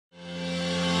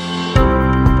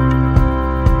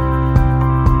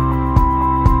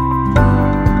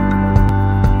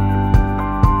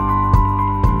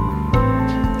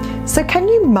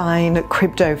mine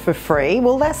crypto for free?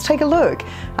 Well, let's take a look.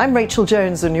 I'm Rachel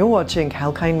Jones and you're watching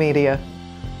kalkinemedia.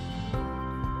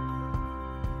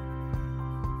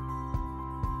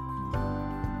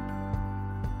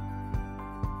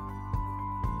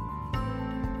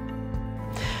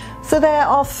 So there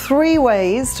are three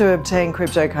ways to obtain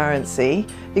cryptocurrency.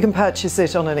 You can purchase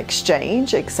it on an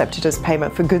exchange, accept it as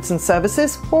payment for goods and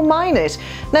services, or mine it.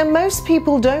 Now, most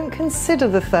people don't consider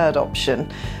the third option,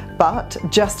 but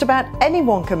just about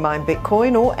anyone can mine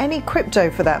Bitcoin or any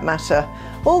crypto for that matter.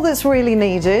 All that's really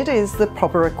needed is the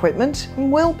proper equipment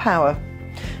and willpower.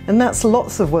 And that's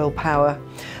lots of willpower.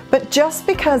 But just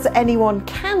because anyone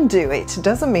can do it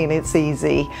doesn't mean it's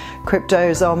easy.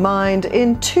 Cryptos are mined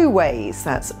in two ways.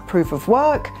 That's proof of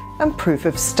work and proof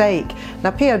of stake.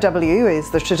 Now, POW is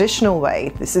the traditional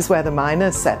way. This is where the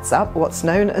miner sets up what's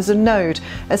known as a node,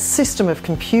 a system of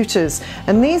computers.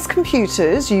 And these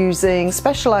computers, using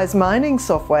specialized mining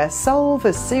software, solve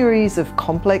a series of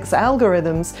complex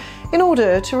algorithms in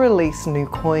order to release new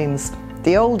coins.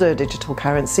 The older digital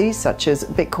currencies, such as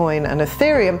Bitcoin and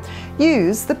Ethereum,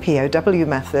 use the POW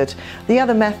method. The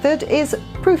other method is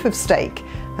proof of stake.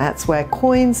 That's where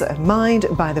coins are mined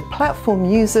by the platform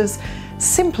users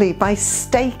simply by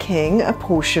staking a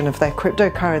portion of their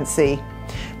cryptocurrency.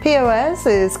 POS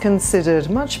is considered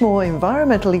much more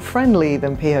environmentally friendly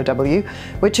than POW,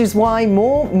 which is why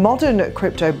more modern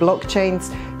crypto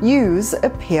blockchains use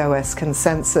a POS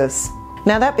consensus.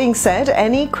 Now, that being said,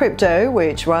 any crypto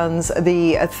which runs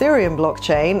the Ethereum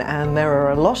blockchain, and there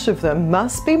are a lot of them,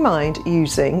 must be mined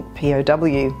using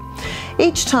POW.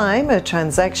 Each time a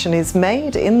transaction is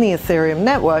made in the Ethereum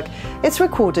network, it's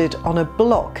recorded on a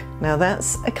block. Now,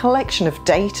 that's a collection of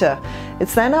data.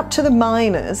 It's then up to the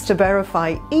miners to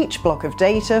verify each block of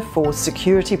data for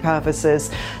security purposes.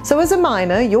 So as a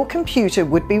miner, your computer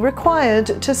would be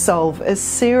required to solve a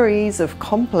series of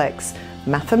complex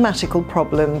mathematical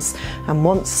problems, and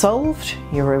once solved,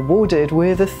 you're rewarded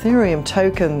with Ethereum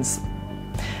tokens.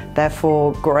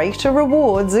 Therefore, greater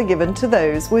rewards are given to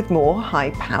those with more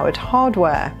high-powered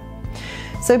hardware.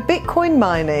 So Bitcoin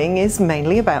mining is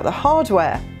mainly about the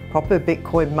hardware. Proper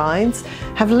Bitcoin mines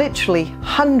have literally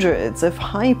hundreds of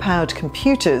high-powered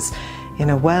computers in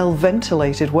a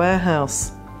well-ventilated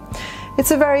warehouse.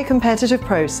 It's a very competitive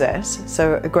process,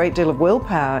 so a great deal of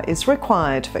willpower is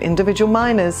required for individual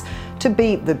miners to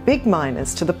beat the big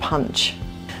miners to the punch.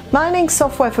 Mining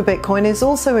software for Bitcoin is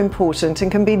also important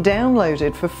and can be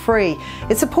downloaded for free.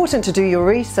 It's important to do your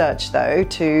research, though,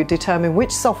 to determine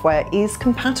which software is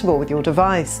compatible with your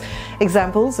device.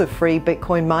 Examples of free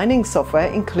Bitcoin mining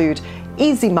software include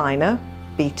Easy Miner,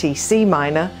 BTC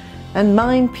Miner, and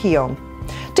MinePeon.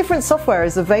 Different software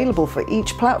is available for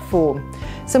each platform.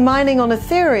 So mining on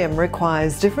Ethereum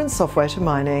requires different software to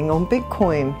mining on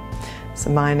Bitcoin. So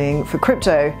mining for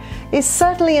crypto is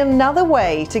certainly another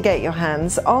way to get your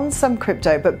hands on some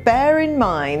crypto, but bear in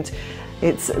mind,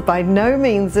 it's by no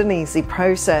means an easy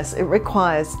process. It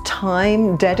requires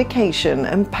time, dedication,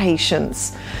 and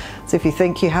patience. So if you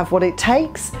think you have what it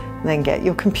takes, then get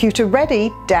your computer ready,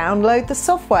 download the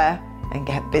software, and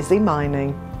get busy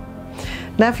mining.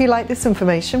 Now, if you like this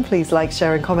information, please like,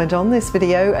 share and comment on this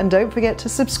video, and don't forget to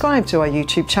subscribe to our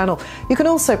YouTube channel. You can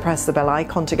also press the bell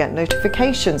icon to get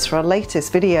notifications for our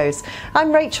latest videos.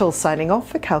 I'm Rachel, signing off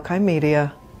for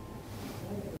kalkinemedia.